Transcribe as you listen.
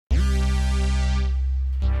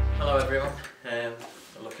everyone,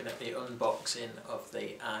 looking at the unboxing of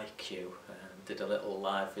the EyeQue. Did a little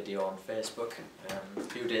live video on Facebook a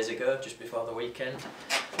few days ago, just before the weekend,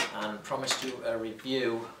 and promised you a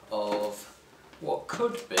review of what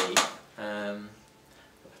could be a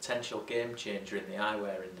potential game changer in the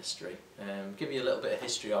eyewear industry. Give you a little bit of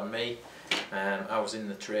history on me. I was in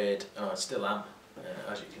the trade, I still am,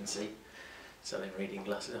 as you can see, selling reading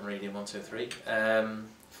glasses. I'm reading 1, 2, 3.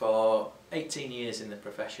 For 18 years in the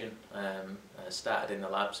profession. Started in the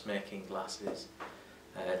labs making glasses,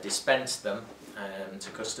 dispensed them to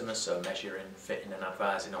customers, so measuring, fitting and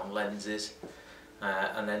advising on lenses,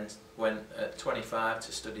 and then went at 25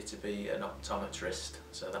 to study to be an optometrist.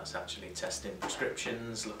 So that's actually testing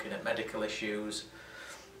prescriptions, looking at medical issues,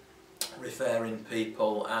 referring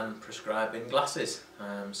people and prescribing glasses.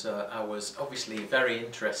 So I was obviously very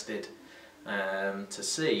interested to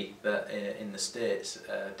see that in the States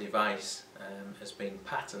a device has been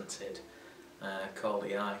patented called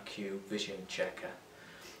the EyeQue Vision Checker.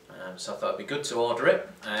 So I thought it'd be good to order it.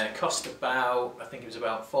 Cost about, I think it was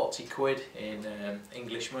about 40 quid in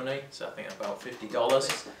English money, so I think about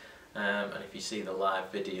 $50. And if you see the live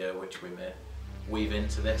video, which we may weave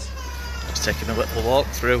into this. Just taking a little walk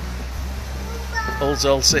through Hull's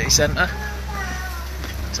old city centre.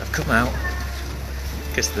 So I've come out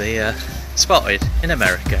because they spotted in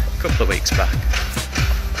America a couple of weeks back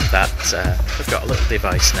that they've got a little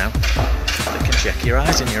device now that can check your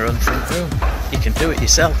eyes in your own front room. You can do it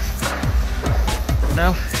yourself.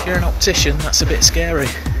 Now, if you're an optician, that's a bit scary.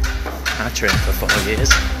 I trained for 4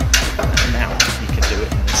 years, and now you can do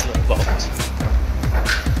it in this little box.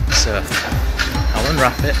 So I'll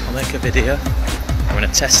unwrap it, I'll make a video, I'm going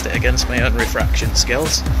to test it against my own refraction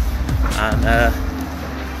skills, and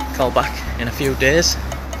call back in a few days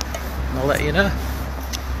and I'll let you know.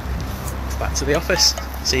 Back to the office.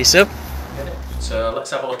 See you soon. So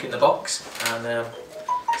let's have a look in the box and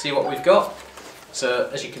see what we've got. So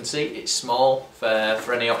as you can see, it's small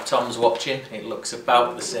for any optoms watching. It looks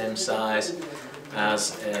about the same size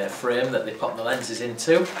as a frame that they pop the lenses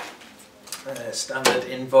into. Standard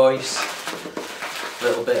invoice, a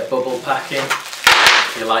little bit of bubble packing.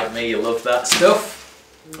 If you're like me, you love that stuff.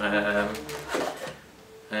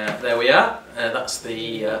 There we are. That's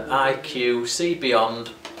the EyeQue See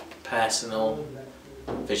Beyond Personal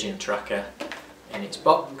Vision Tracker in its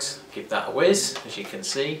box. Give that a whiz. As you can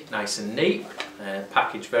see, nice and neat,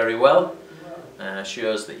 packaged very well.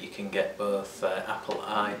 Shows that you can get both Apple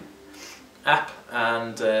Eye app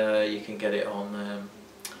and you can get it on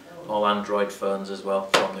all Android phones as well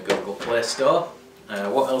from the Google Play Store.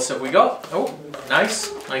 What else have we got? Oh,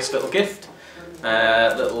 nice little gift.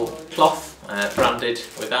 Little cloth branded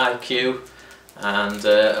with EyeQue and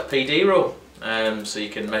a PD rule, so you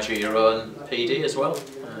can measure your own PD as well.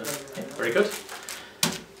 Yeah, very good.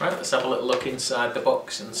 Right, let's have a little look inside the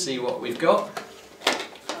box and see what we've got. I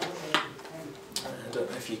don't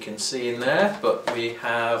know if you can see in there, but we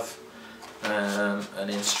have an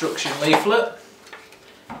instruction leaflet,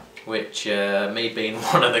 which me being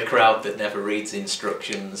one of the crowd that never reads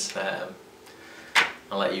instructions,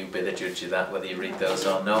 I'll let you be the judge of that, whether you read those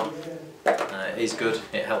or not. It is good.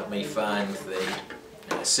 It helped me find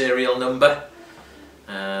the serial number.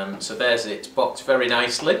 So there's it, boxed very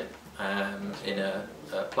nicely in a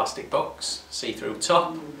plastic box, see-through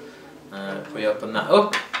top. If we open that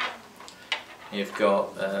up, you've got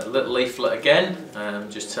a little leaflet again,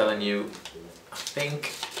 just telling you, I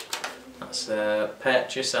think that's a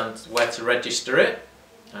purchase and where to register it.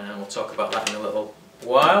 We'll talk about that in a little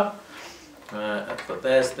while. But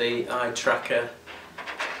there's the eye tracker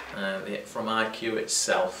from EyeQue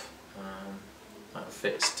itself. That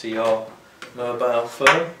fits to your mobile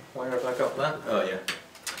phone. Where have I got that? Oh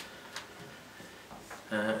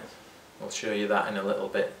yeah. We'll show you that in a little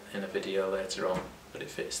bit in a video later on, but it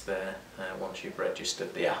fits there once you've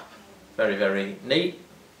registered the app. Very, very neat,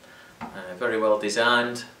 very well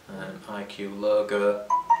designed, EyeQue logo,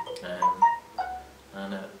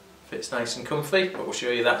 and fits nice and comfy, but we'll show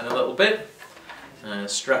you that in a little bit.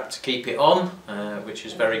 Strap to keep it on, which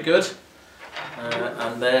is very good.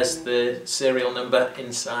 And there's the serial number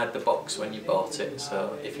inside the box when you bought it,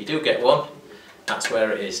 so if you do get one, that's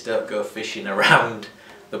where it is. Don't go fishing around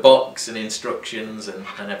the box and instructions and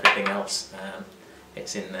everything else.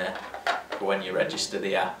 It's in there for when you register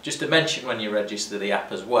the app. Just to mention, when you register the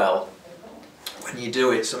app as well, when you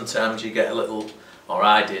do it, sometimes you get a little, or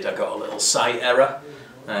I did, I got a little sight error,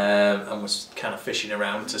 and was kind of fishing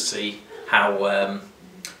around to see how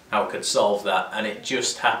I could solve that, and it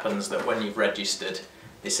just happens that when you've registered,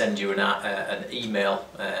 they send you an email,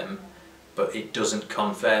 but it doesn't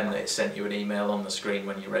confirm that it sent you an email on the screen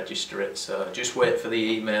when you register it. So just wait for the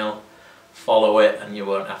email, follow it, and you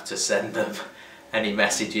won't have to send them any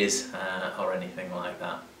messages or anything like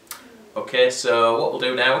that. Okay, so what we'll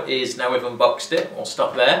do now is, now we've unboxed it, we'll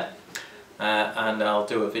stop there and I'll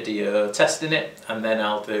do a video testing it, and then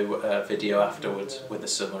I'll do a video afterwards with a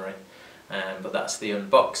summary. But that's the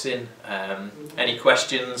unboxing. Any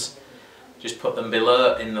questions, just put them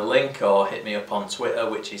below in the link, or hit me up on Twitter,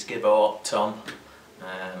 which is GibboTom,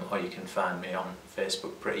 or you can find me on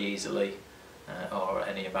Facebook pretty easily, or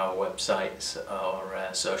any of our websites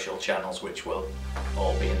or social channels, which will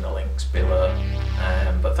all be in the links below.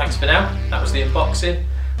 But thanks for now, that was the unboxing.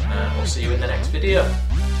 We'll see you in the next video.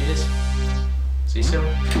 Cheers, see you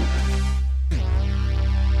soon.